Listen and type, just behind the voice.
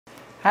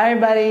Hi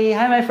everybody,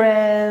 hi my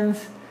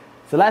friends.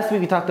 So last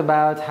week we talked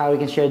about how we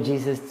can share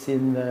Jesus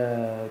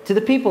to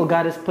the people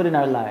God has put in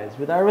our lives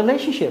with our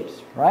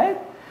relationships, right?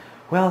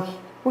 Well,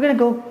 we're going to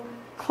go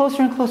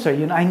closer and closer.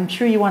 I'm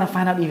sure you want to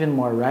find out even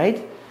more,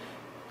 right?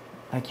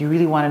 Like you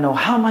really want to know,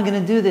 how am I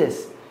going to do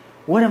this?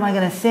 What am I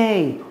going to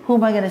say? Who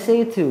am I going to say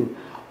it to?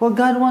 Well,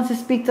 God wants to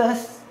speak to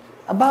us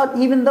about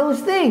even those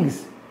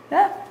things.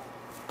 Yeah?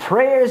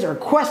 Prayers or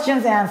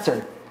questions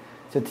answered.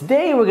 So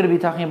today we're going to be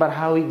talking about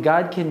how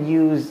God can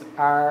use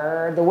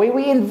the way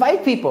we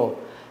invite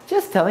people.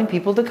 Just telling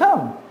people to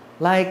come.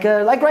 Like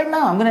right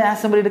now, I'm going to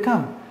ask somebody to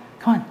come.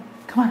 Come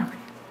on.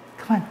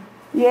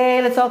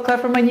 Yay, let's all clap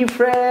for my new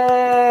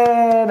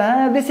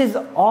friend. This is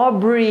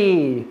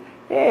Aubrey.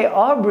 Hey,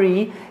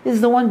 Aubrey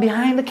is the one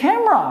behind the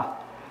camera.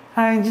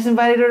 I just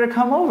invited her to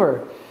come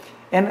over.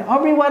 And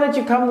Aubrey, why don't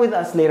you come with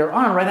us later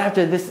on? Right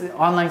after this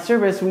online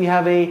service, we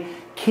have a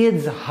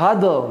kids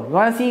huddle. You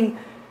want to see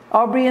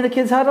Aubrey in the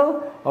kids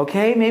huddle?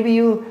 Okay, maybe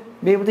you'll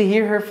be able to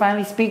hear her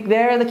finally speak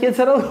there in the kids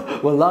huddle.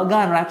 We'll log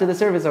on right after the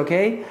service,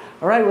 okay?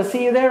 All right, we'll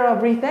see you there,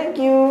 Aubrey. Thank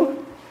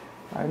you.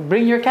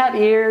 Bring your cat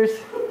ears.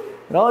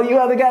 And all you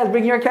other guys,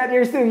 bring your cat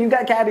ears too. You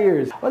got cat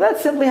ears. Well,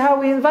 that's simply how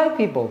we invite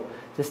people.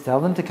 Just tell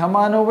them to come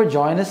on over,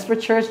 join us for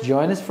church,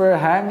 join us for a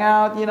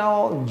hangout,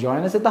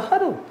 join us at the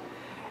huddle.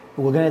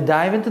 We're going to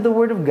dive into the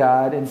Word of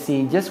God and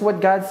see just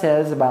what God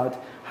says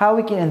about how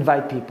we can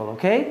invite people,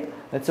 okay?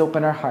 Let's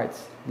open our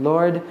hearts.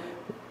 Lord,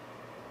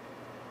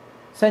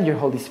 send your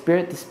Holy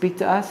Spirit to speak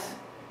to us,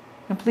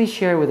 and please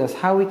share with us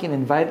how we can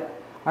invite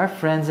our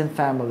friends and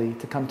family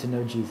to come to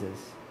know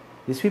Jesus.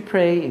 This we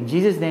pray in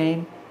Jesus'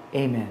 name,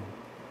 amen.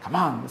 Come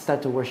on, let's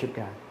start to worship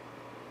God.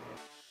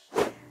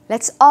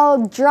 Let's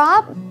all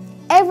drop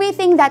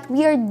everything that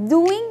we are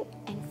doing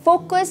and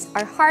focus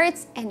our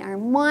hearts and our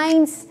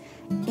minds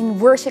in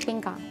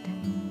worshiping God.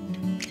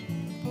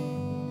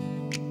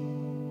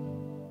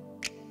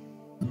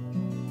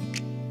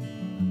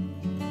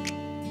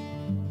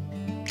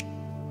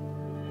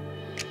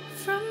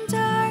 From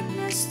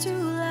darkness to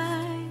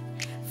light,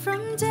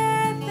 from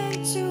death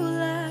into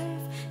life,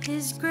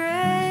 His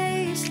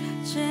grace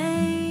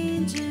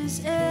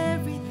changes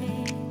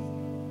everything.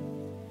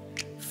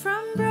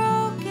 From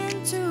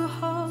broken to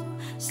whole,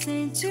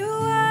 stained to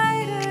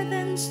whiter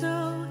than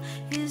snow,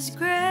 His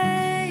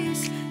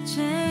grace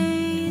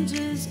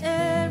changes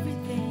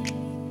everything.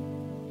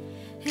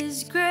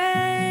 His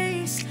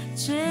grace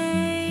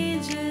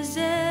changes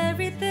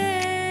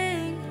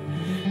everything.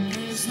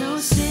 There's no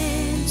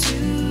sin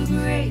too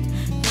great,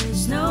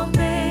 there's no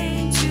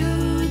pain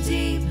too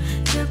deep.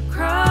 The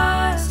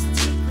cross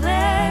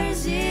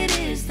declares it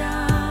is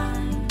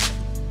done.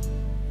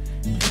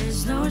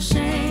 There's no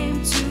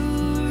shame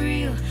too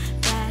real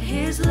that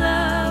His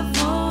love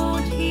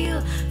won't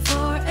heal.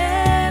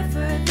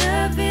 Forever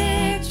the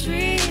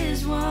victory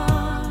is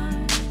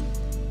won.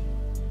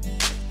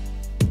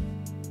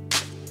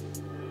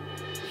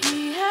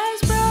 He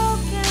has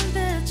broken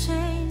the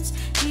chains,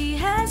 He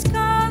has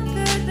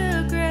conquered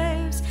the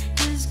graves.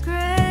 His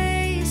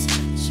grace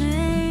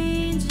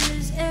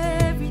changes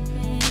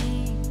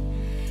everything.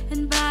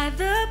 And by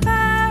the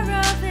power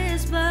of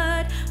His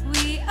blood,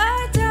 we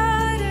are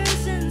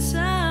daughters and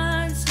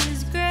sons.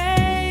 His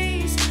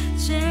grace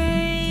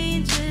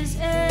changes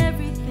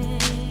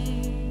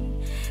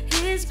everything.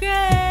 His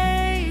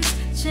grace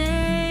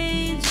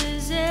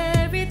changes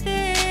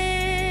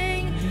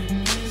everything.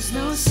 There's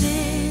no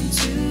sin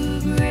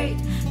too great,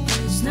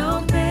 there's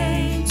no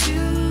pain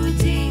too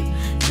deep.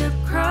 The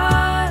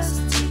cross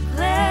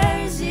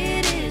declares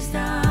it is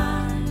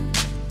done.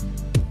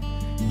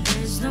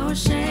 There's no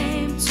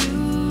shame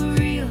too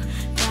real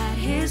that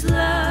His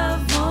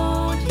love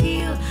won't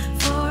heal.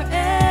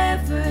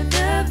 Forever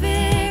the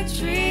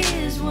victory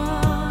is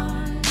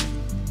won.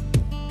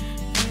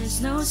 There's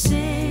no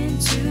sin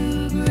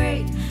too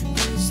great,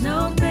 there's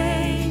no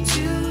pain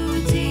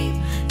too deep.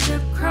 The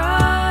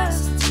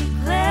cross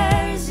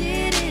declares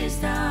it is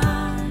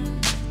done.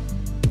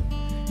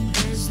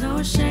 There's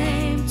no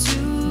shame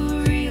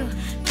too real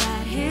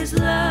that His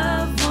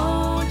love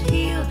won't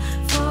heal.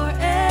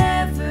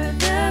 Forever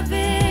the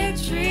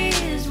victory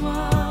is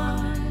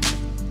won.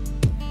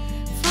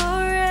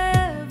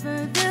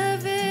 Forever the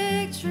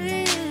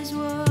victory is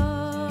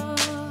won.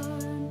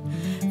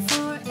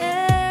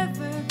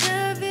 Forever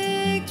the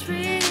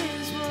victory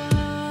is won.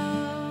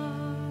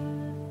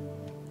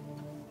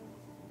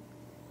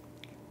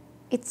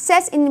 It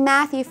says in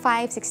Matthew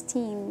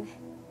 5:16,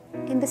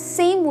 in the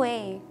same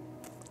way,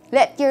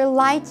 let your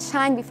light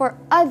shine before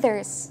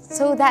others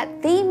so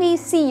that they may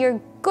see your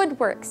good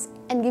works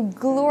and give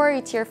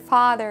glory to your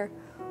Father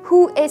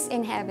who is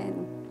in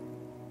heaven.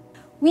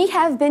 We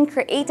have been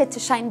created to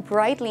shine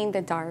brightly in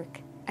the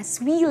dark.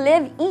 As we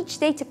live each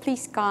day to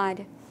please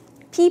God,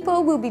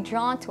 people will be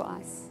drawn to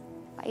us.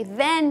 By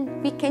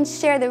then, we can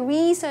share the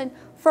reason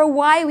for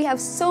why we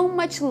have so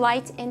much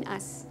light in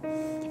us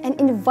and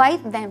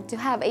invite them to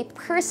have a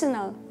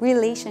personal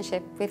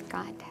relationship with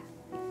God.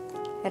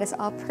 Let us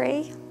all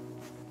pray.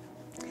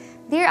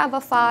 Dear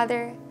Abba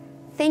Father,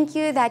 thank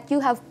you that you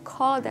have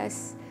called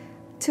us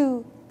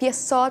to be a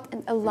salt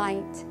and a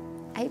light.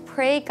 I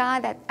pray,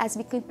 God, that as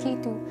we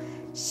continue to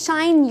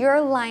shine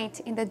your light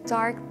in the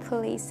dark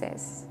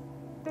places,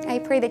 I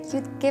pray that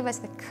you'd give us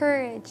the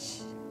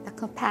courage, the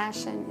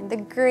compassion, and the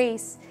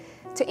grace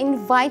to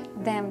invite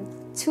them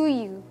to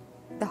you,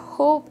 the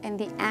hope and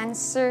the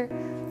answer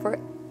for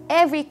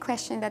every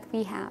question that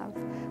we have,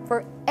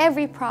 for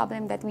every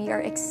problem that we are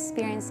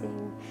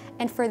experiencing,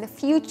 and for the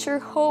future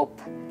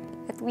hope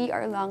that we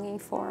are longing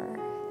for.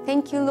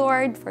 Thank you,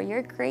 Lord, for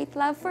your great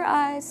love for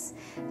us.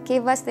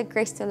 Give us the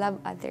grace to love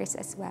others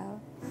as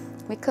well.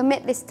 We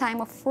commit this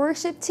time of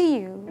worship to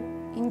you.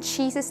 In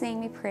Jesus'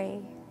 name we pray.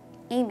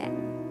 Amen.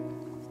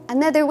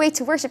 Another way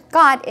to worship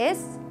God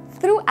is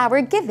through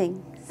our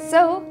giving.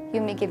 So you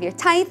may give your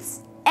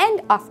tithes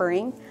and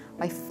offering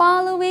by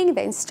following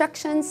the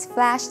instructions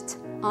flashed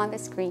on the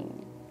screen.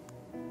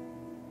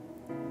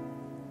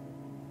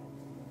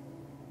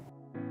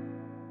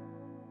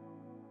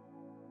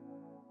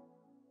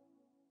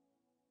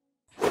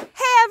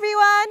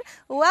 Everyone,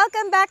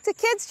 welcome back to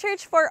Kids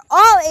Church for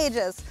all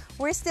ages.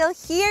 We're still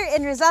here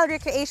in Rizal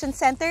Recreation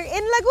Center in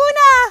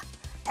Laguna,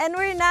 and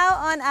we're now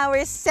on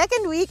our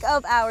second week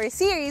of our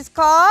series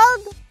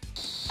called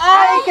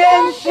I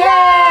Can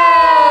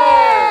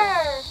Share!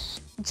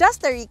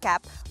 Just a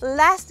recap,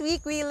 last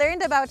week we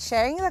learned about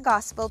sharing the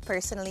gospel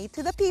personally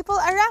to the people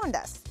around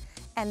us.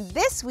 And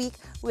this week,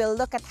 we'll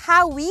look at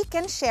how we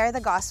can share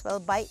the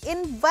gospel by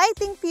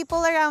inviting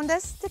people around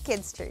us to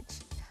Kids Church.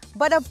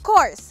 But of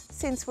course,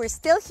 since we're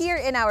still here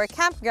in our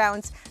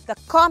campgrounds, the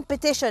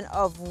competition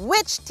of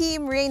which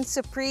team reigns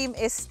supreme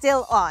is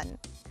still on.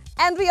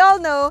 And we all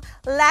know,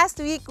 last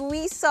week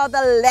we saw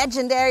the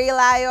legendary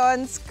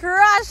Lions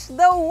crush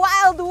the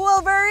Wild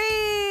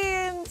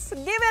Wolverines!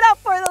 Give it up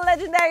for the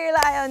legendary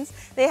Lions!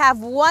 They have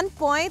 1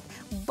 point,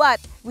 but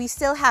we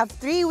still have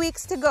 3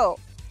 weeks to go.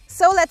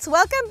 So let's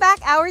welcome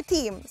back our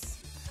teams.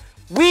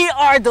 We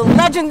are the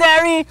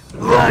legendary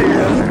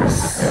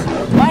Lions!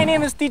 My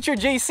name is Teacher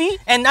JC.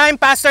 And I'm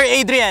Pastor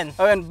Adrian.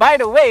 Oh, and by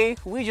the way,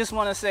 we just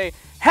want to say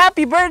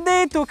happy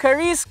birthday to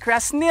Caris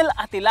Krasnil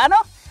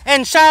Atilano.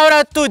 And shout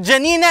out to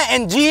Janina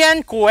and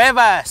Gian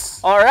Cuevas.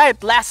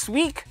 Alright, last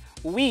week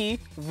we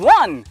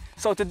won.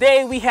 So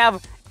today we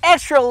have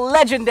extra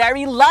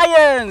legendary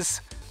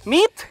Lions.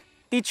 Meet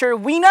Teacher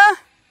Wina,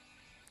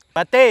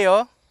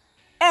 Mateo,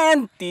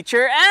 and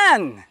Teacher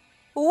Ann.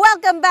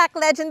 Welcome back,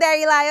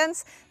 legendary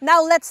Lions!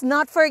 Now let's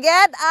not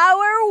forget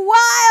our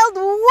Wild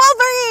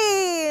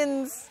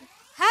Wolverines!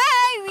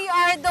 Hi, we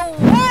are the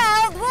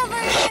Wild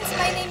Wolverines.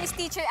 My name is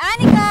Teacher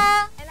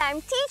Annika. And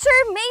I'm Teacher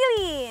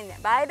Maylene.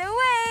 By the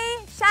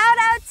way, shout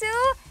out to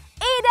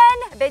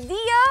Aiden,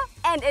 Bedio,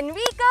 and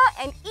Enrico,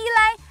 and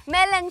Eli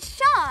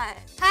Melanchon.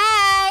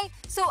 Hi!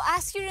 So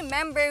as you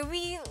remember,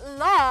 we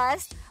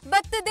lost,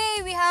 but today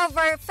we have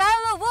our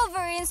fellow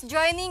Wolverines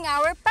joining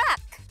our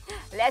pack.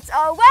 Let's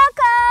all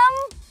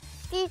welcome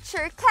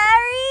Teacher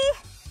Carrie,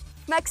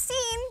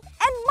 Maxine,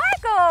 and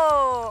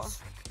Marco.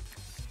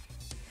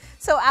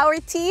 So our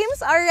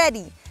teams are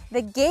ready.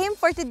 The game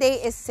for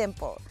today is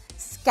simple.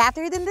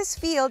 Scattered in this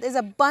field is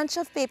a bunch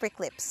of paper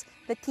clips.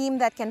 The team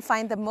that can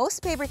find the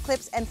most paper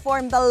clips and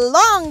form the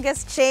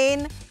longest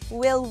chain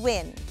will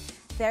win.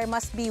 There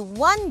must be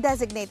one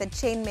designated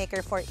chain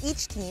maker for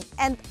each team,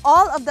 and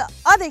all of the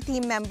other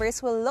team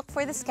members will look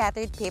for the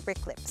scattered paper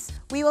clips.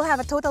 We will have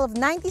a total of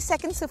 90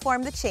 seconds to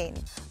form the chain.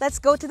 Let's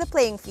go to the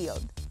playing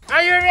field.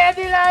 are you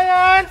ready,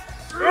 Lions?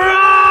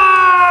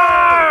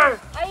 Roar!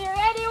 Are you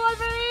ready,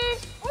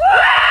 Wolverines?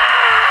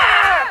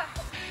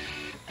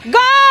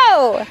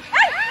 Go!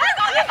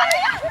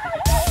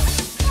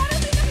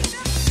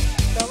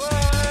 Come on!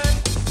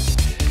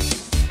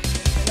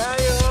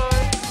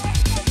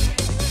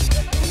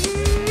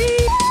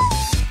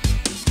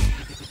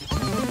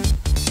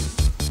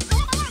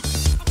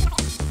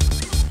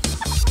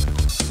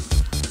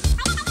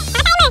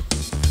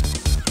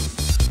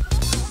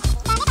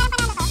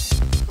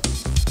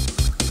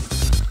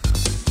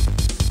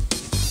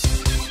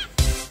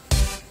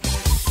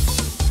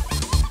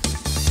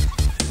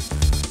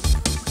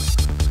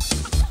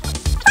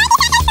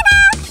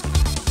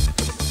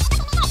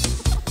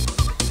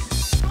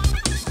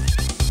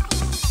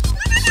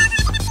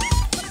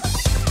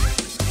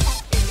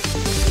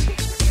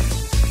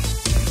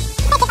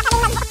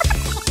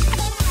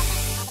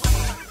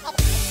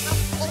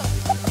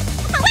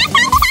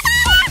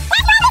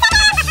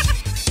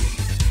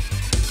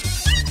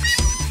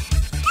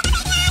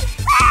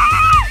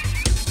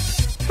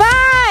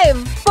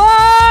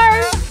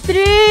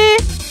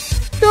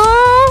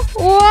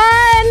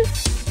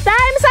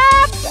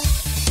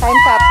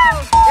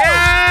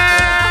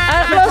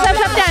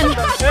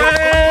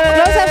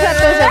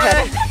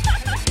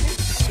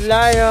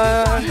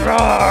 Lions!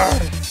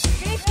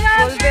 3-3.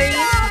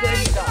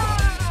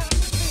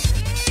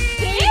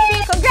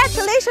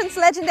 Congratulations,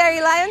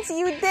 Legendary Lions!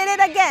 You did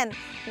it again!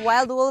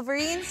 Wild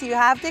Wolverines, you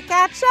have to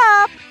catch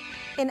up!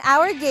 In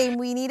our game,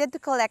 we needed to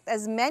collect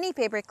as many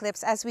paper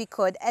clips as we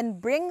could and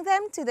bring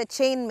them to the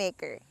chain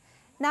maker.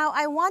 Now,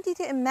 I want you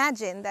to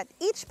imagine that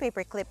each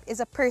paper clip is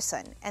a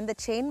person and the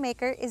chain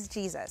maker is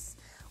Jesus.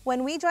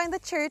 When we join the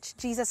church,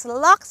 Jesus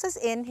locks us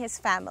in His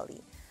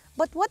family.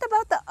 But what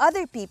about the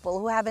other people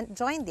who haven't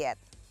joined yet?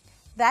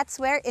 That's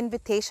where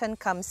invitation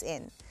comes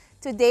in.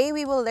 Today,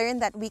 we will learn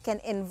that we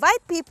can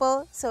invite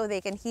people so they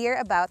can hear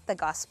about the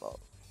gospel.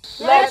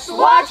 Let's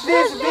watch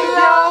this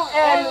video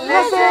and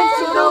listen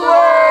to the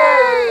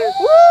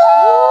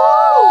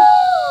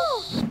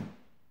word!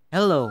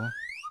 Hello,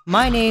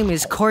 my name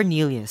is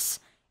Cornelius,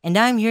 and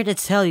I'm here to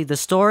tell you the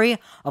story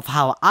of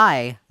how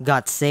I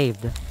got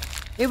saved.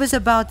 It was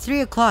about 3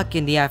 o'clock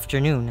in the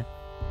afternoon.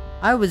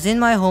 I was in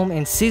my home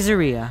in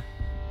Caesarea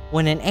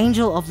when an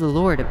angel of the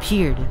Lord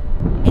appeared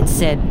and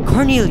said,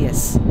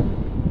 "Cornelius!"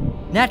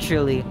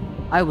 Naturally,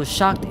 I was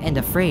shocked and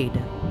afraid.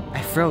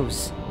 I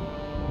froze.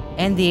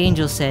 And the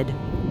angel said,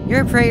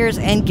 "Your prayers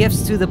and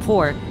gifts to the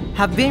poor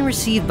have been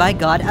received by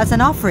God as an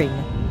offering.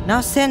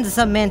 Now send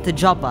some men to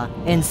Joppa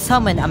and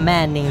summon a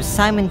man named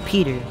Simon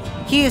Peter.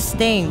 He is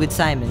staying with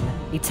Simon,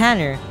 a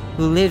tanner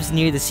who lives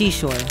near the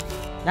seashore."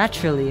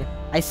 Naturally,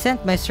 I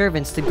sent my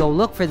servants to go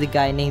look for the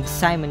guy named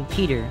Simon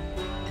Peter.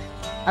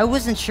 I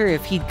wasn't sure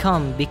if he'd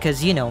come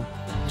because, you know,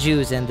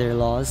 Jews and their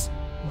laws.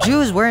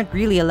 Jews weren't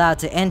really allowed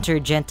to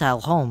enter Gentile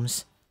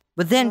homes.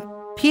 But then,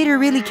 Peter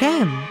really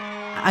came.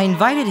 I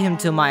invited him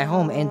to my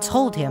home and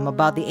told him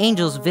about the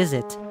angel's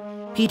visit.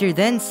 Peter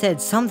then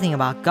said something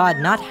about God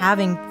not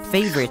having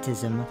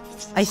favoritism.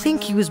 I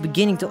think he was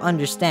beginning to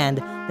understand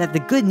that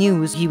the good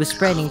news he was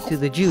spreading to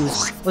the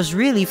Jews was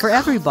really for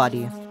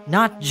everybody.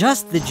 Not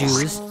just the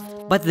Jews,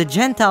 but the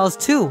Gentiles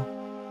too.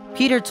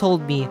 Peter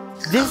told me,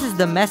 this is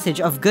the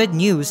message of good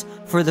news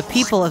for the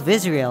people of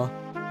Israel,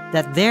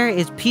 that there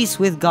is peace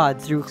with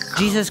God through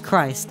Jesus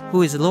Christ,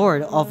 who is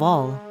Lord of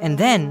all. And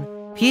then,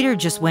 Peter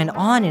just went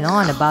on and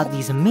on about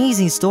these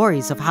amazing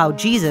stories of how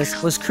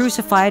Jesus was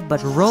crucified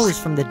but rose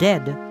from the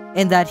dead,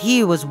 and that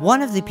he was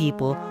one of the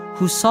people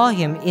who saw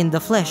him in the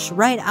flesh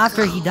right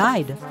after he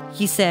died.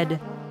 He said,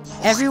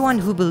 "Everyone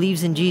who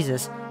believes in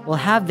Jesus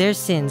will have their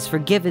sins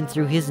forgiven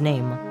through his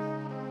name."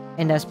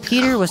 And as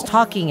Peter was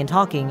talking and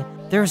talking,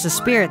 there was a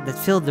spirit that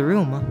filled the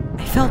room.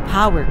 I felt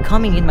power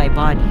coming in my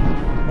body,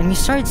 and we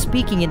started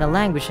speaking in a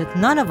language that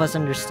none of us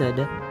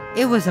understood.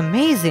 It was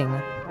amazing.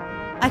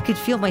 I could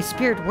feel my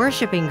spirit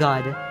worshiping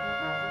God.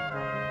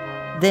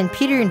 Then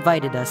Peter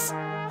invited us.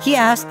 He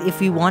asked if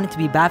we wanted to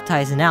be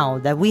baptized now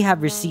that we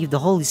have received the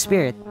Holy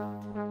Spirit.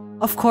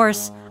 Of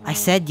course, I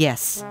said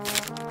yes.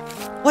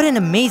 What an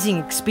amazing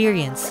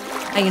experience.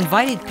 I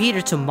invited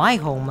Peter to my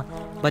home,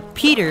 but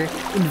Peter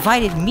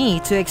invited me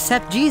to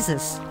accept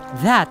Jesus.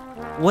 That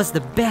was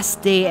the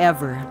best day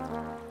ever.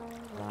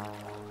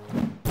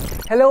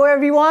 Hello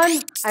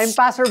everyone, I'm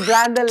Pastor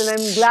Brandel and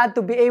I'm glad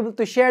to be able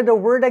to share the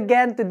word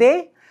again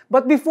today.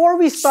 But before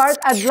we start,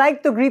 I'd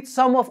like to greet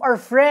some of our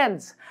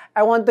friends.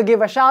 I want to give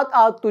a shout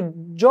out to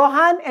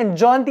Johan and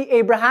John T.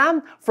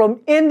 Abraham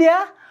from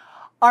India,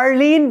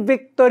 Arlene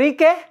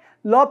Victorique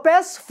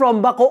Lopez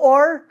from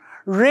Bacoor,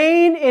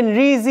 Rain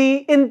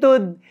Enrizi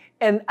Intud,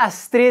 and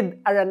Astrid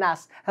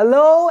Aranas.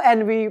 Hello,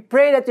 and we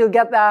pray that you'll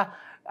get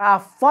a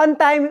fun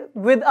time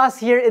with us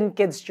here in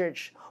Kids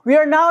Church. We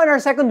are now in our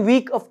second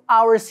week of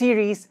our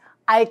series,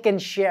 I Can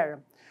Share.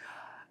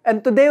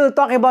 And today we'll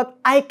talk about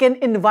I Can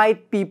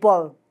Invite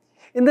People.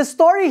 In the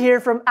story here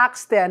from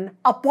Acts 10,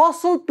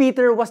 Apostle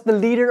Peter was the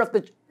leader of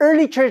the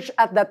early church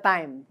at that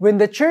time. When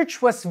the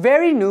church was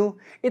very new,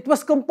 it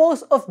was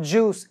composed of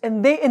Jews,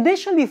 and they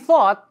initially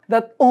thought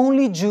that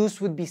only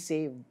Jews would be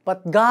saved.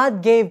 But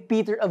God gave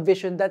Peter a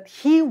vision that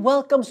he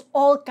welcomes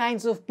all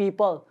kinds of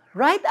people.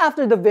 Right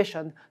after the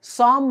vision,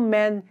 some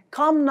men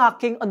come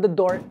knocking on the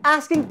door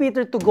asking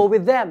Peter to go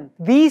with them.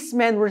 These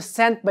men were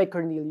sent by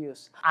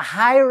Cornelius, a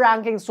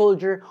high-ranking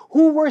soldier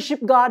who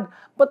worshipped God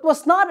but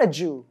was not a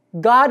Jew.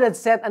 God had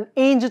sent an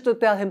angel to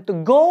tell him to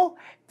go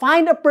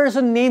find a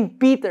person named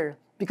Peter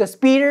because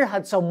Peter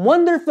had some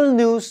wonderful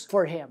news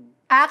for him.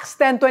 Acts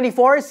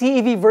 10:24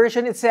 CEV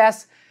version, it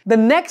says, "The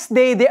next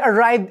day they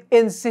arrived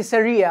in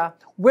Caesarea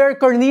where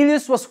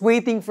Cornelius was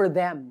waiting for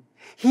them.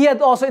 He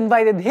had also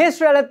invited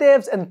his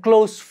relatives and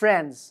close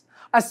friends.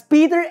 As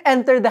Peter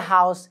entered the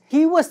house,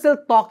 he was still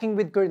talking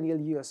with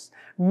Cornelius.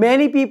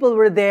 Many people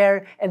were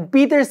there, and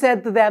Peter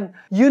said to them,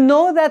 'You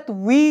know that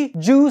we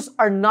Jews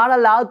are not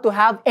allowed to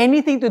have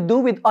anything to do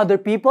with other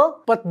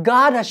people, but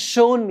God has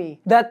shown me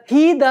that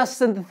He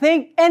doesn't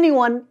think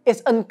anyone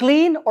is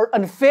unclean or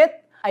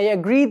unfit. I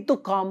agreed to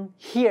come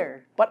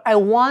here, but I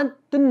want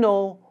to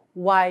know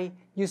why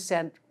you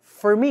sent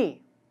for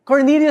me.'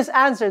 Cornelius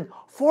answered,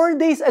 4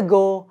 days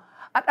ago,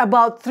 at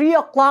about 3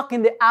 o'clock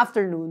in the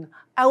afternoon,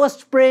 I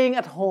was praying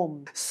at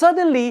home.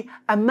 Suddenly,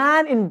 a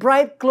man in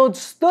bright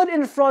clothes stood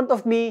in front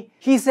of me.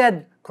 He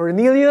said,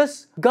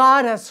 'Cornelius,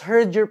 God has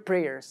heard your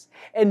prayers,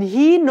 and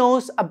He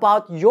knows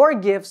about your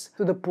gifts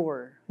to the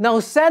poor. Now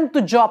send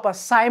to Joppa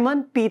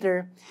Simon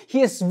Peter.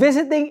 He is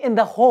visiting in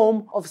the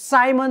home of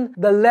Simon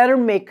the letter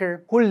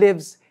maker who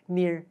lives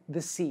near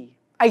the sea.'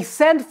 I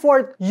sent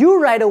forth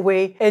you right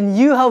away, and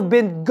you have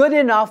been good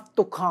enough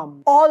to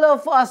come. All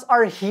of us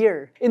are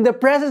here in the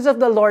presence of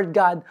the Lord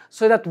God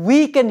so that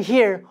we can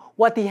hear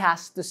what He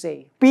has to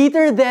say.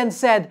 Peter then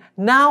said,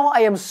 now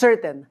I am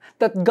certain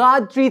that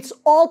God treats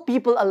all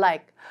people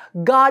alike.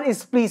 God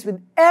is pleased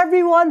with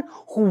everyone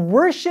who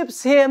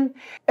worships Him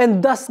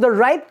and does the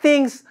right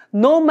things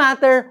no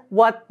matter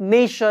what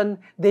nation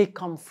they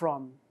come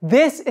from.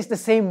 This is the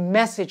same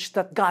message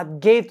that God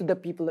gave to the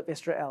people of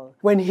Israel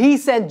when He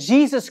sent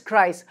Jesus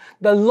Christ,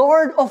 the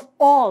Lord of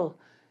all,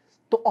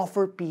 to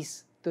offer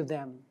peace to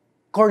them.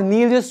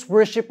 Cornelius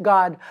worshiped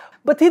God,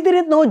 but he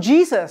didn't know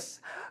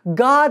Jesus.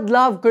 God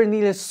loved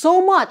Cornelius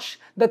so much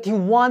that He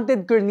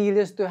wanted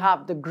Cornelius to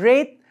have the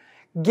great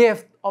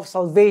gift of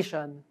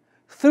salvation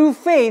through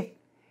faith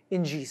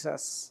in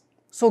Jesus.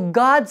 So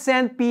God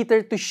sent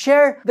Peter to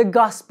share the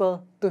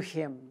gospel to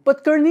him.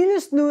 But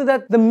Cornelius knew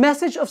that the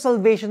message of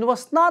salvation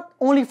was not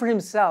only for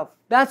himself.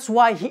 That's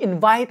why he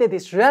invited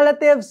his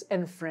relatives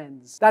and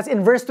friends. That's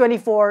in verse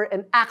 24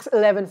 and Acts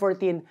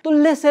 11:14 to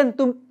listen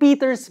to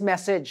Peter's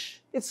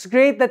message. It's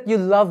great that you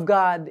love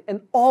God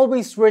and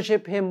always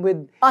worship Him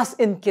with us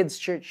in Kids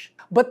Church.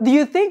 But do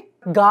you think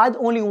God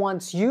only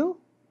wants you?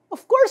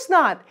 Of course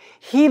not.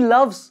 He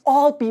loves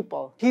all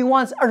people. He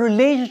wants a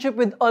relationship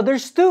with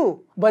others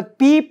too. But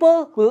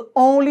people will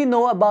only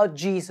know about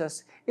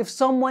Jesus if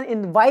someone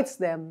invites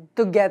them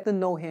to get to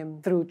know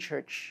Him through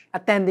church,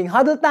 attending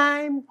huddle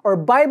time, or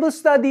Bible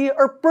study,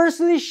 or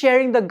personally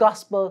sharing the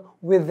gospel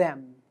with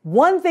them.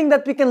 One thing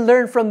that we can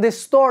learn from this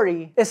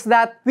story is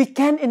that we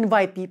can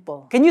invite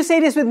people. Can you say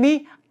this with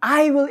me?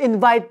 I will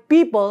invite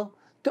people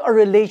to a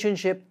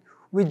relationship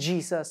with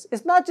Jesus.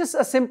 It's not just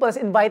as simple as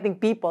inviting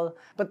people,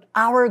 but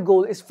our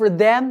goal is for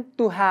them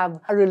to have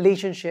a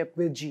relationship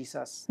with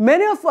Jesus.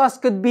 Many of us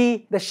could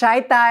be the shy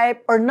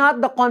type or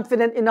not the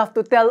confident enough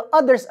to tell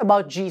others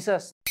about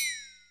Jesus.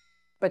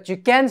 But you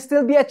can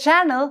still be a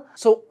channel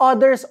so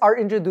others are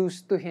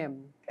introduced to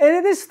Him. And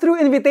it is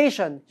through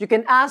invitation. You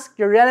can ask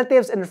your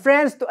relatives and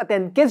friends to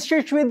attend Kids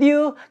Church with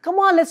you. Come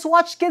on, let's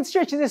watch Kids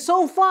Church. It is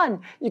so fun.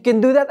 You can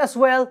do that as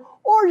well.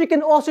 Or you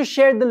can also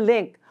share the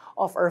link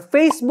of our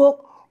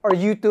Facebook or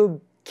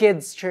YouTube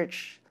Kids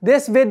Church.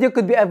 This video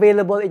could be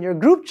available in your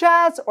group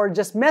chats or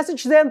just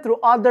message them through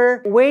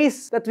other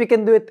ways that we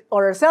can do it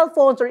on our cell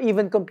phones or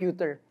even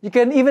computer. You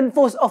can even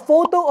post a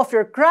photo of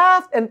your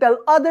craft and tell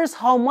others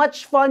how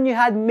much fun you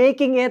had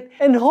making it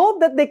and hope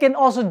that they can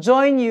also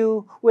join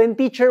you when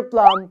Teacher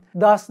Plum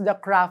does the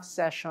craft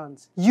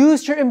sessions.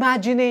 Use your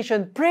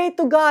imagination. Pray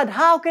to God.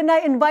 How can I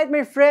invite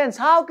my friends?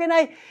 How can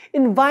I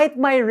invite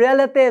my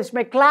relatives,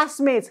 my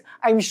classmates?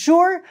 I'm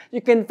sure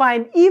you can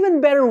find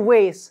even better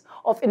ways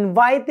of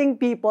inviting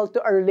people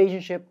to a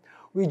relationship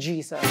with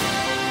Jesus.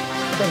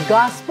 The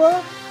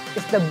gospel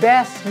is the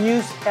best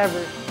news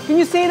ever. Can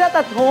you say that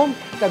at home?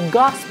 The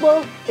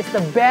gospel is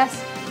the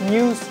best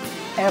news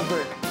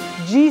ever.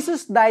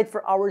 Jesus died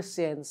for our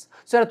sins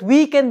so that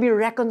we can be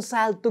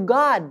reconciled to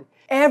God.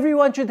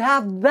 Everyone should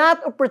have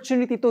that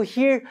opportunity to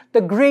hear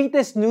the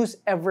greatest news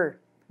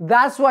ever.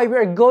 That's why we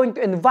are going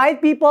to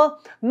invite people,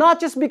 not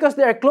just because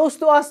they are close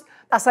to us.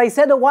 As I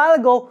said a while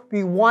ago,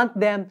 we want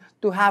them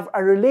to have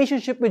a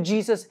relationship with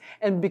Jesus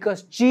and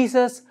because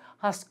Jesus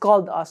has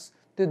called us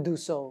to do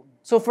so.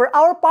 So for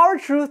our power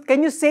truth,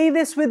 can you say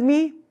this with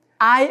me?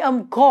 I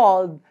am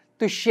called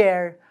to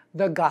share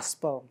the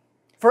gospel.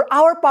 For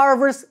our power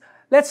verse,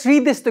 let's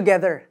read this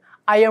together.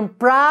 I am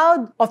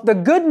proud of the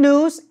good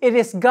news. It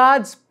is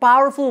God's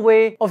powerful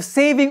way of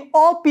saving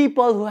all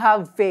people who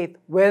have faith,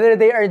 whether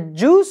they are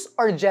Jews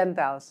or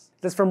Gentiles.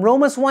 That's from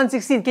Romans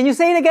 1:16. Can you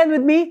say it again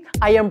with me?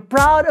 I am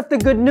proud of the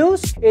good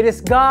news. It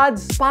is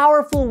God's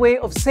powerful way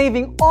of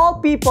saving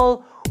all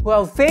people who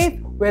have faith,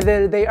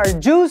 whether they are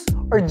Jews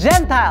or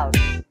Gentiles.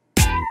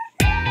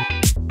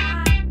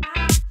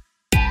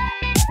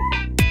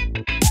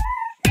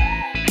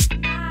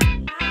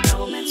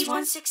 Romans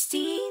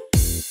 1:16.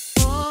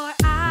 For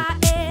I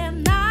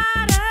am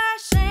not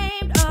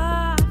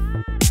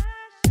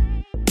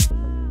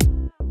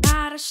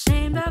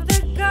ashamed of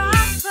the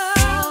gospel.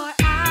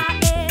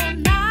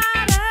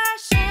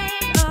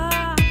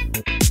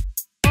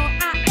 For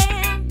I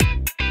am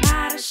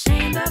not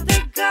ashamed of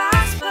the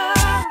gospel.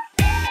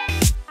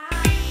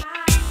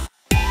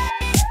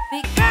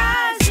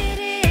 Because it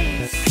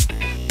is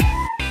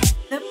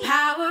the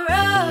power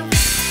of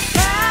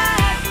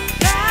God,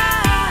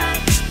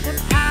 the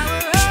power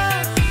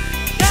of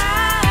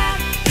God,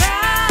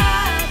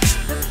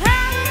 the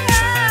power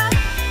of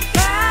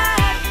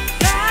God,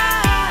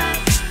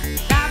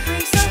 that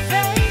brings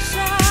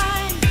salvation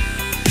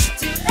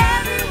to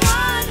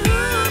everyone who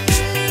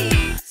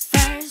believes.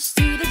 First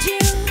to the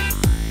Jew,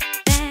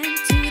 then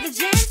to the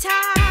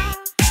Gentile.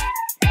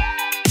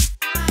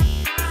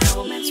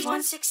 Romans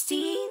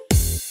 1:16.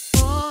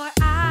 For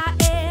I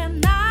am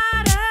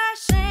not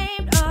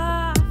ashamed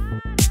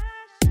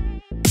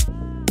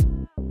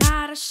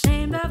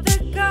of the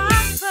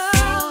gospel.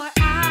 For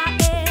I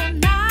am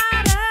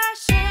not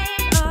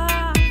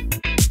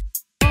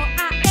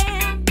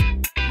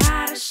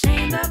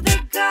ashamed of the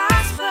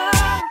gospel.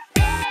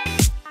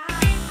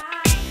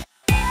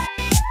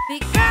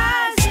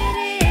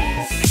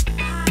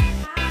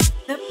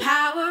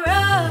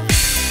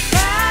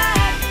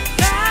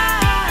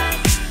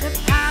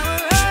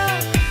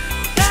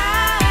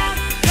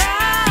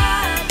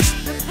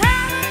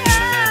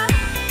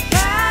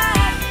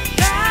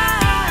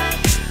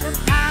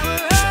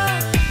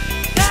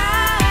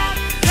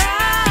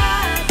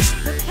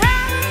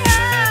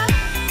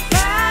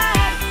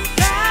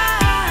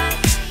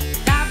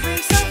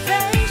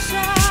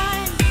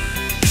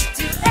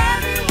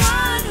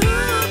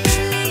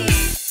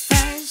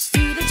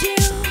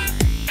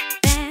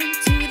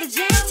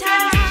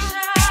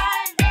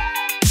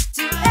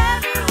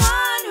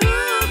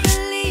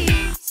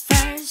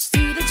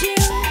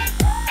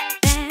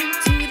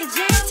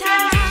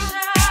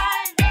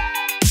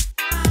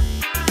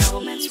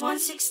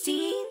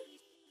 16.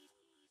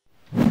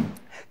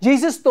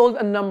 Jesus told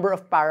a number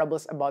of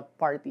parables about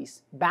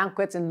parties,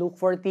 banquets in Luke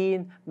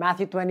 14,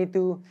 Matthew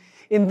 22.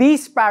 In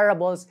these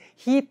parables,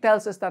 He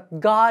tells us that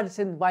God has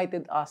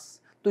invited us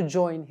to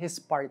join His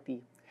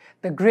party.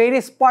 The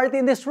greatest party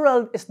in this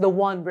world is the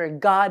one where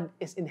God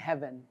is in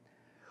heaven.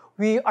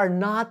 We are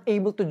not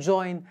able to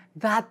join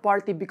that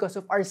party because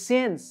of our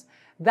sins.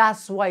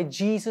 That's why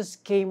Jesus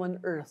came on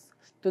earth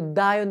to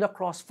die on the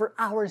cross for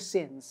our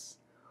sins.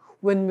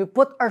 When we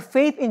put our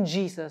faith in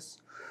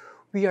Jesus,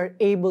 we are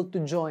able to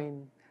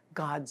join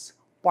God's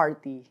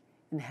party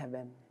in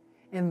heaven.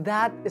 And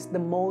that is the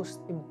most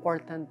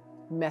important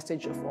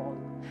message of all.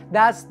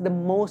 That's the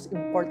most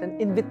important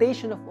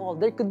invitation of all.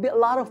 There could be a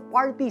lot of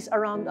parties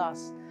around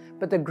us,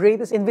 but the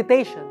greatest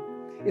invitation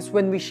is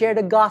when we share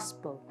the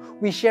gospel.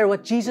 We share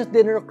what Jesus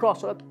did on the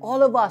cross so that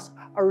all of us,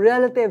 our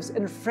relatives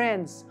and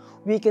friends,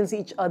 we can see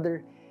each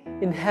other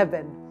in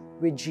heaven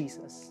with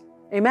Jesus.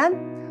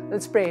 Amen?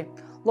 Let's pray.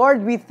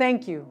 Lord, we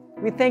thank you.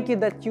 We thank you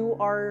that you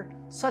are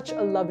such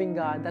a loving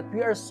God, that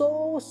we are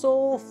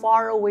so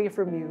far away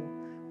from you.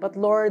 But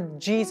Lord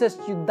Jesus,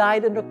 you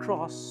died on the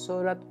cross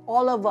so that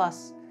all of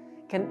us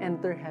can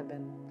enter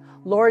heaven.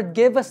 Lord,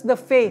 give us the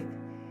faith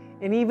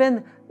and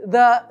even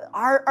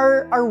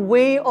our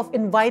way of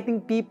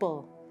inviting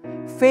people.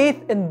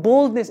 Faith and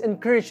boldness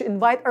and courage to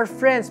invite our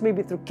friends,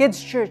 maybe through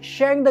kids' church,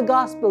 sharing the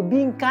gospel,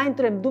 being kind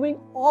to them, doing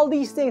all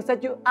these things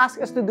that you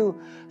ask us to do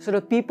so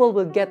that people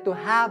will get to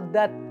have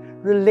that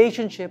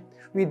relationship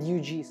with you,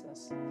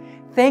 Jesus.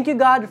 Thank you,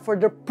 God, for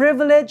the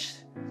privilege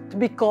to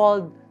be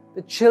called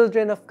the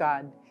children of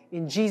God.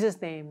 In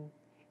Jesus' name,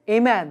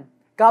 amen.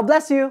 God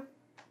bless you.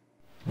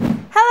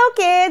 Hello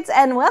kids,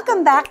 and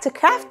welcome back to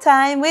Craft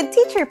Time with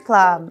Teacher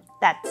Plum.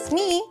 That's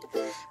me.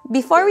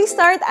 Before we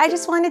start, I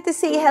just wanted to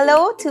say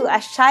hello to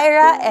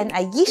Ashaira and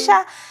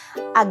Ayesha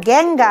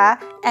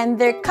Agenga and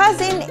their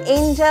cousin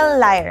Angel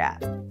Lyra.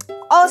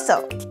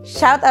 Also,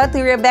 shout out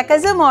to Rebecca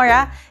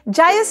Zamora,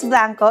 Jaius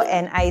Blanco,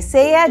 and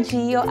Isaiah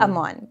Gio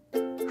Amon.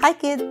 Hi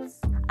kids!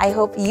 I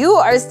hope you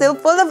are still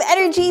full of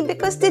energy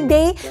because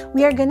today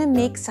we are gonna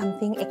make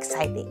something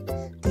exciting.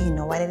 Do you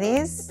know what it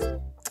is?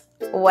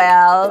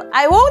 Well,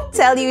 I won't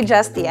tell you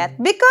just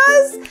yet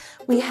because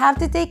we have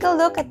to take a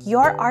look at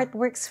your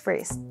artworks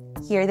first.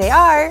 Here they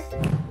are.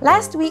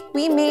 Last week,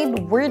 we made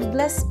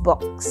wordless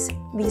books.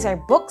 These are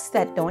books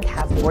that don't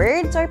have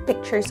words or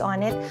pictures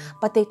on it,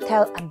 but they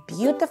tell a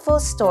beautiful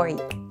story.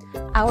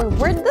 Our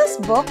wordless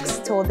books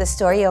told the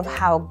story of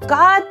how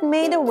God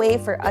made a way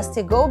for us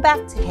to go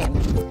back to Him.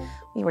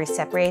 We were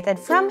separated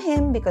from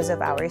Him because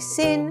of our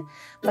sin,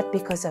 but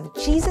because of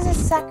Jesus'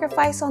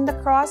 sacrifice on the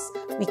cross,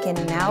 we can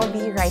now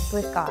be right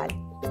with God.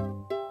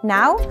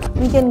 Now,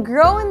 we can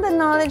grow in the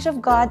knowledge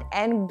of God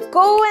and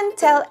go and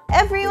tell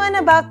everyone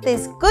about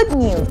this good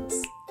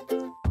news.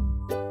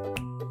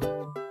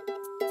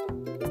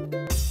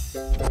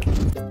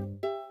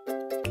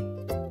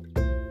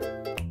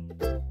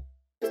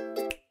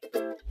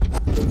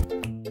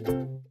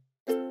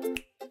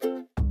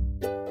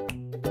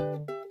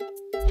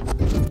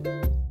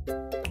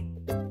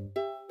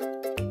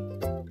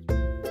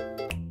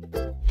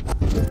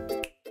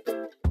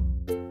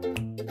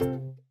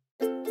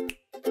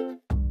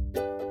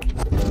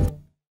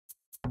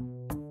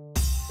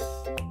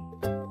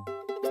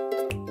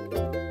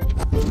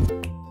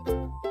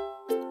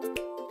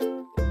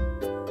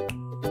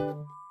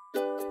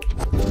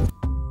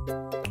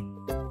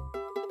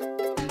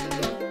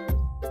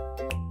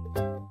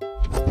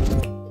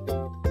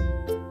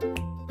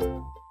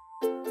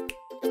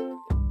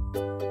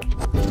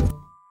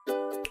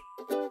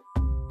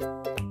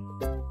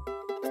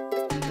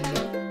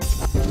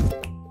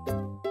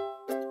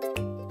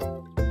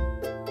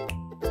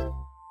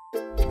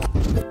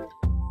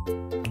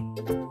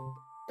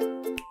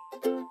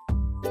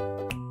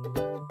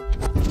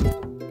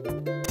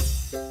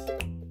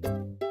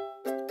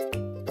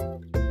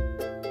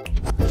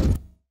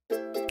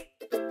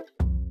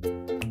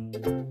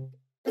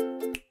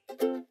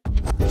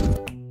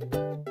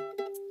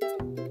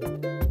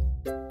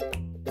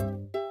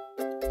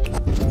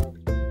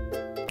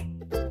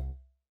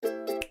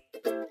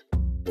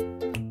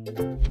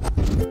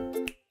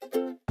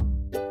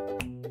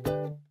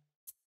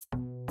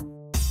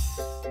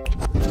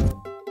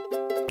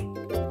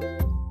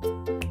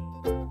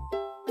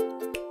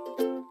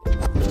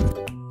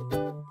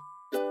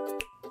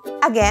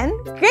 Again,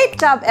 great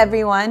job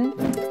everyone!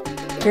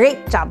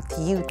 Great job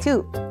to you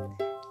too!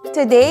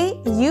 Today,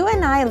 you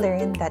and I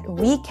learned that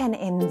we can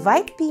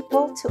invite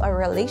people to a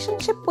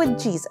relationship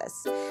with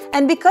Jesus.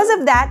 And because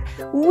of that,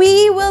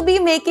 we will be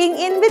making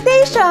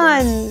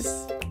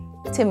invitations!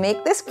 To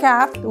make this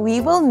craft, we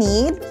will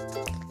need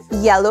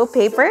yellow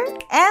paper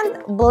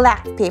and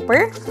black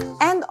paper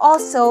and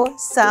also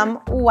some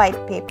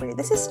white paper.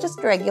 This is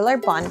just regular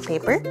bond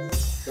paper.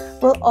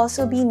 We'll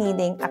also be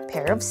needing a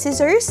pair of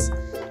scissors,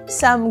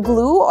 some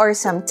glue or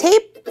some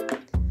tape,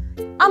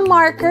 a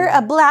marker,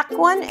 a black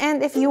one,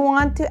 and if you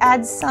want to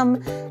add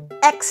some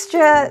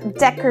extra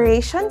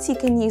decorations, you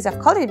can use a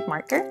colored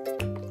marker.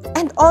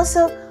 And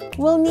also,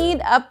 we'll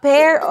need a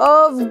pair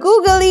of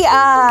googly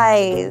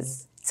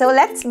eyes. So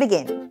let's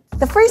begin.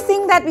 The first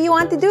thing that we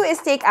want to do is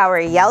take our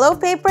yellow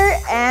paper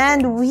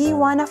and we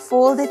want to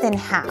fold it in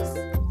half.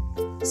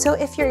 So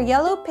if your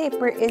yellow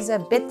paper is a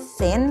bit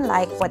thin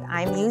like what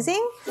I'm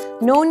using,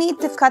 no need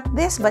to cut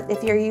this, but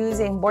if you're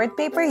using board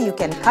paper, you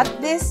can cut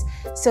this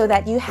so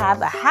that you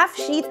have a half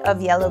sheet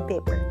of yellow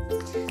paper.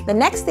 The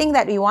next thing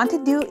that we want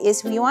to do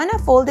is we want to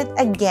fold it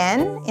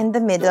again in the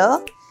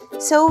middle.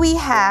 So we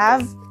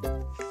have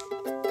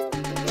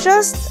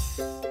just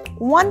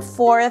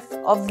 1/4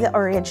 of the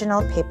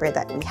original paper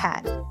that we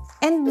had.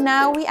 And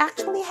now we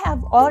actually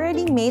have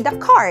already made a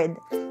card.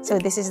 So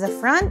this is the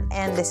front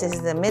and this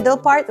is the middle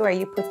part where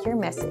you put your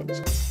message.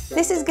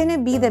 This is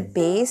gonna be the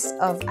base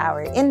of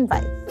our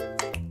invite.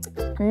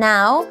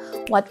 Now,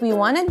 what we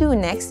wanna do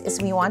next is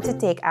we want to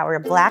take our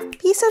black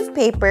piece of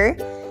paper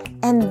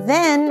and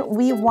then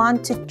we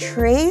want to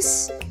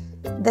trace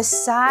the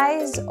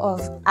size of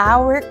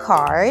our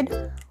card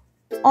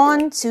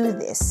onto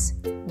this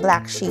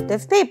black sheet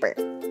of paper.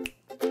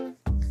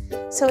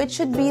 So it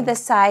should be the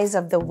size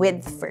of the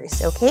width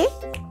first, okay?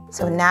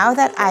 So now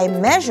that I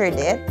measured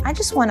it, I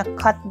just want to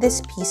cut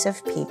this piece of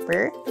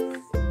paper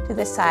to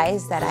the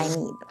size that I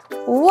need.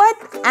 What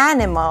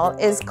animal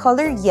is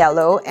colored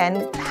yellow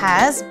and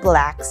has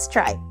black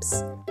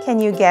stripes? Can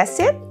you guess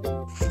it?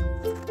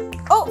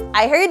 Oh,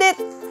 I heard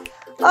it!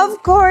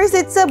 Of course,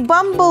 it's a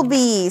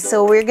bumblebee.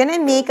 So we're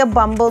gonna make a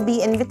bumblebee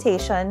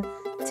invitation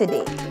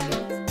today.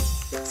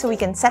 So we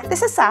can set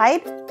this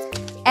aside.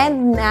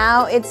 And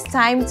now it's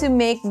time to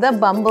make the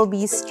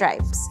bumblebee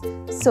stripes.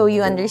 So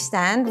you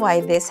understand why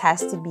this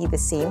has to be the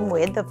same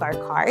width of our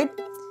card.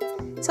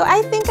 So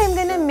I think I'm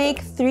gonna make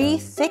 3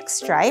 thick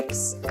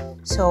stripes.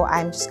 So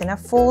I'm just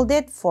gonna fold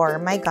it for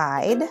my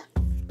guide.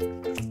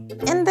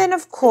 And then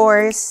of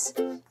course,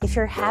 if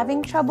you're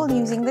having trouble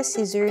using the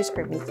scissors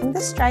or making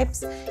the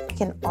stripes, you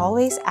can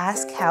always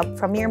ask help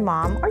from your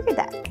mom or your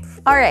dad.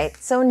 All right,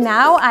 so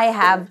now I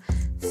have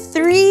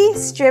 3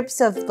 strips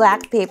of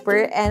black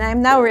paper and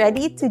I'm now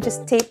ready to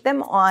just tape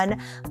them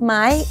on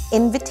my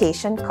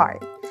invitation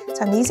card.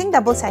 So I'm using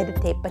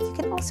double-sided tape, but you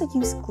can also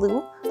use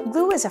glue.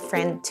 Glue is a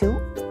friend too.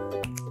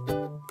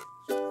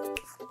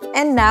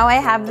 And now I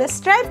have the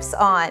stripes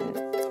on.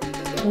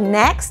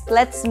 Next,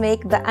 let's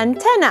make the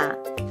antenna.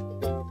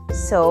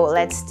 So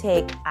let's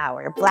take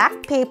our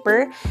black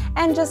paper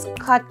and just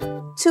cut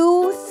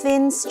 2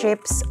 thin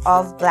strips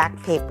of black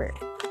paper.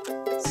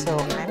 So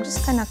I'm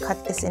just gonna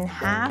cut this in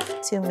half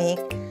to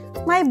make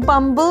my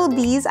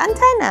bumblebee's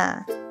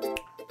antenna.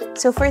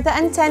 So for the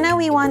antenna,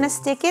 we wanna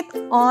stick it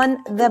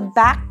on the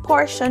back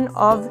portion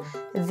of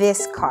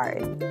this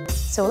card.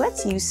 So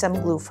let's use some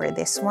glue for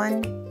this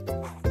one.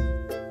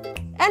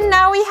 And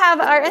now we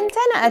have our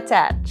antenna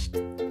attached.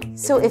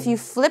 So if you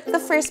flip the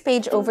first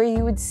page over,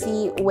 you would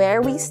see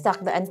where we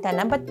stuck the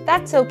antenna, but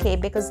that's okay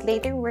because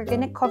later we're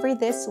gonna cover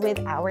this with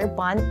our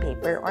bond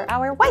paper or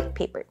our white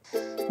paper.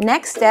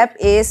 Next step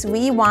is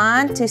we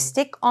want to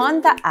stick on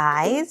the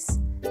eyes.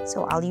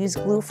 So I'll use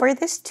glue for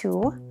this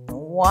too.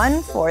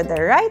 1 for the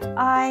right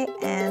eye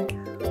and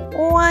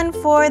 1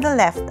 for the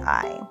left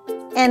eye.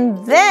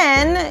 And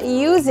then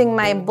using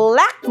my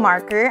black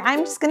marker,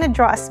 I'm just gonna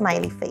draw a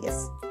smiley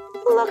face.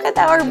 Look at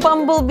our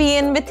bumblebee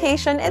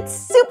invitation. It's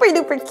super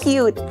duper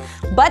cute.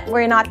 But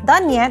we're not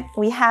done yet.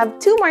 We have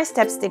 2 more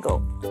steps to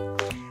go.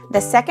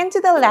 The second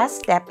to the last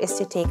step is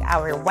to take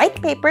our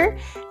white paper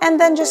and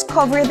then just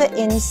cover the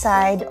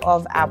inside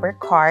of our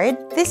card.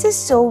 This is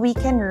so we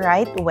can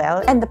write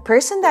well and the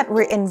person that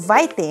we're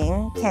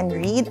inviting can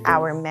read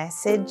our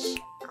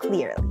message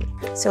clearly.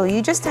 So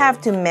you just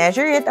have to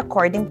measure it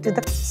according to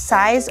the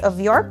size of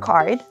your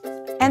card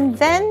and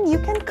then you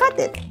can cut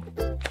it.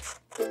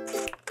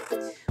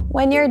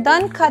 When you're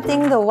done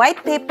cutting the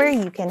white paper,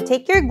 you can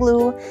take your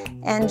glue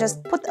and just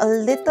put a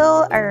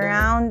little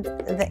around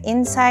the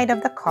inside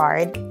of the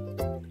card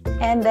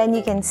and then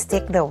you can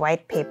stick the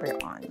white paper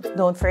on.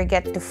 Don't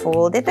forget to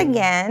fold it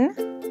again.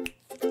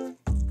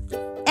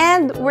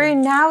 And we're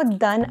now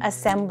done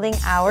assembling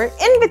our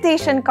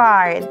invitation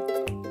card.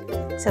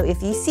 So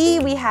if you see,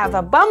 we have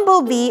a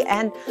bumblebee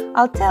and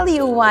I'll tell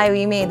you why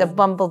we made a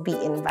bumblebee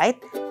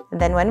invite. And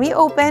then when we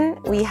open,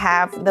 we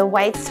have the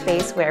white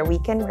space where we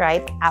can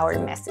write our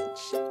message.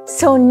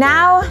 So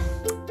now,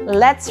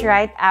 let's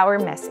write our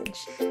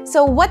message.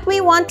 So what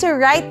we want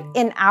to write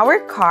in our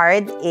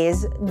card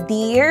is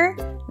Dear,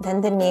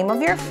 then the name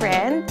of your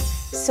friend.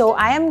 So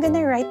I am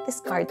gonna write this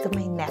card to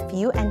my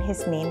nephew and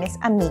his name is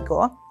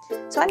Amigo.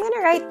 So I'm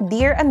gonna write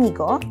Dear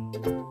Amigo.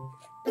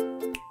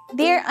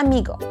 Dear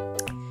Amigo,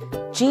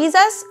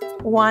 Jesus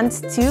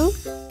wants to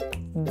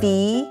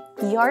be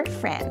your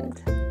friend.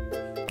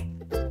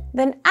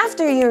 Then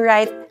after you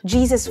write,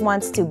 Jesus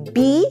wants to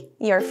be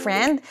your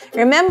friend,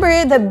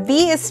 remember the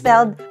B is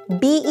spelled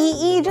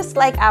B-E-E, just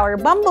like our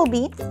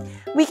bumblebee.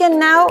 We can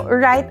now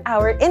write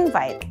our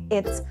invite.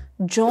 It's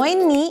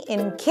join me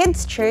in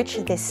Kids Church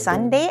this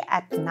Sunday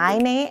at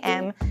 9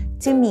 a.m.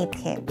 to meet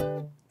him.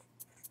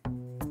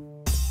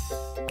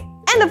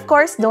 And of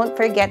course, don't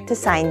forget to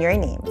sign your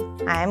name.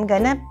 I'm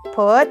gonna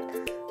put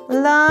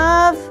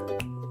Love,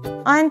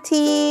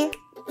 Auntie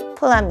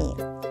Plummy.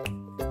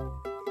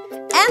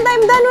 And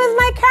I'm done with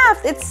my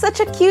craft. It's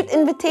such a cute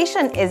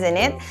invitation, isn't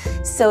it?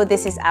 So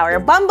this is our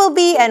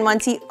bumblebee, and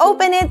once you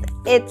open it,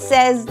 it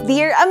says,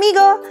 "Dear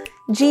amigo,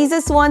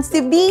 Jesus wants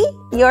to be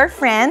your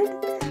friend.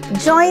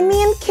 Join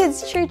me in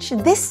Kids Church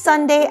this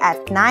Sunday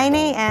at 9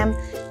 a.m.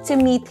 to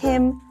meet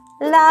him.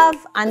 Love,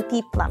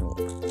 Auntie Plummy."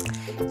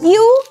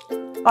 You,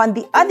 on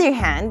the other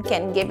hand,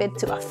 can give it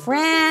to a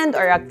friend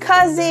or a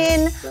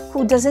cousin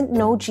who doesn't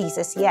know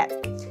Jesus yet.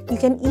 You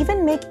can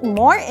even make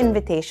more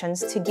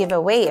invitations to give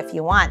away if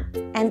you want.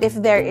 And if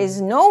there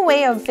is no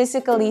way of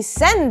physically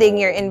sending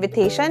your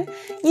invitation,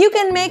 you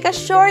can make a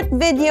short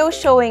video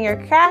showing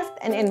your craft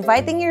and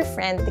inviting your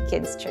friend to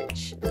Kids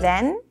Church.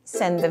 Then,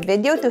 send the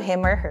video to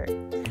him or her.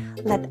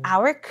 Let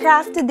our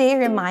craft today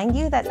remind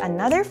you that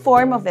another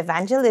form of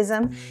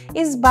evangelism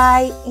is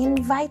by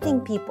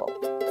inviting people.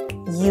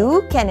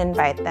 You can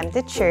invite them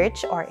to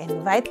church or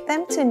invite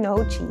them to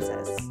know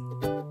Jesus.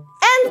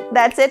 And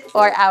that's it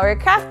for our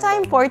craft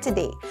time for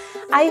today.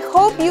 I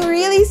hope you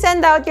really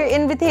send out your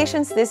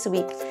invitations this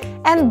week.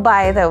 And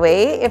by the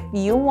way, if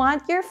you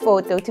want your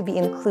photo to be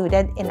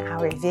included in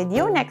our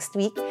video next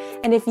week,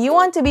 and if you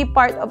want to be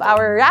part of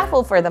our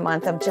raffle for the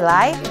month of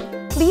July,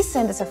 please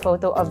send us a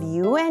photo of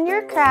you and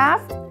your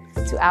craft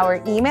to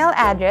our email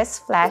address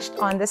flashed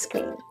on the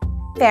screen.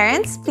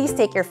 Parents, please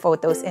take your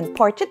photos in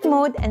portrait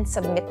mode and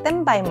submit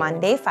them by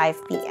Monday,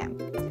 5 p.m.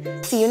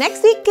 See you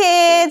next week,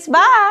 kids!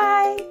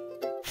 Bye!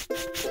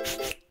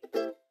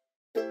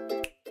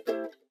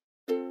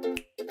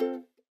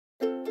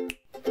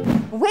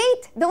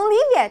 Wait, don't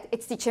leave yet.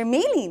 It's Teacher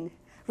Maylene.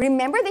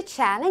 Remember the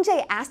challenge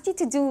I asked you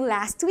to do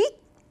last week?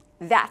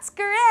 That's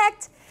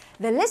correct.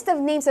 The list of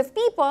names of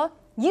people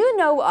you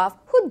know of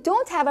who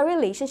don't have a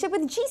relationship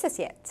with Jesus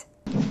yet.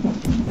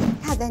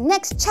 Now the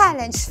next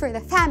challenge for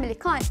the family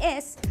con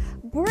is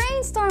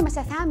brainstorm as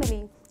a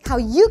family how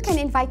you can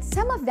invite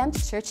some of them to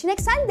church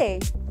next Sunday.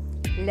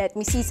 Let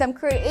me see some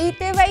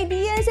creative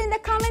ideas in the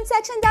comment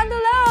section down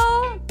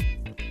below.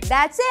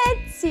 That's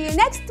it. See you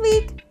next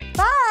week.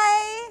 Bye!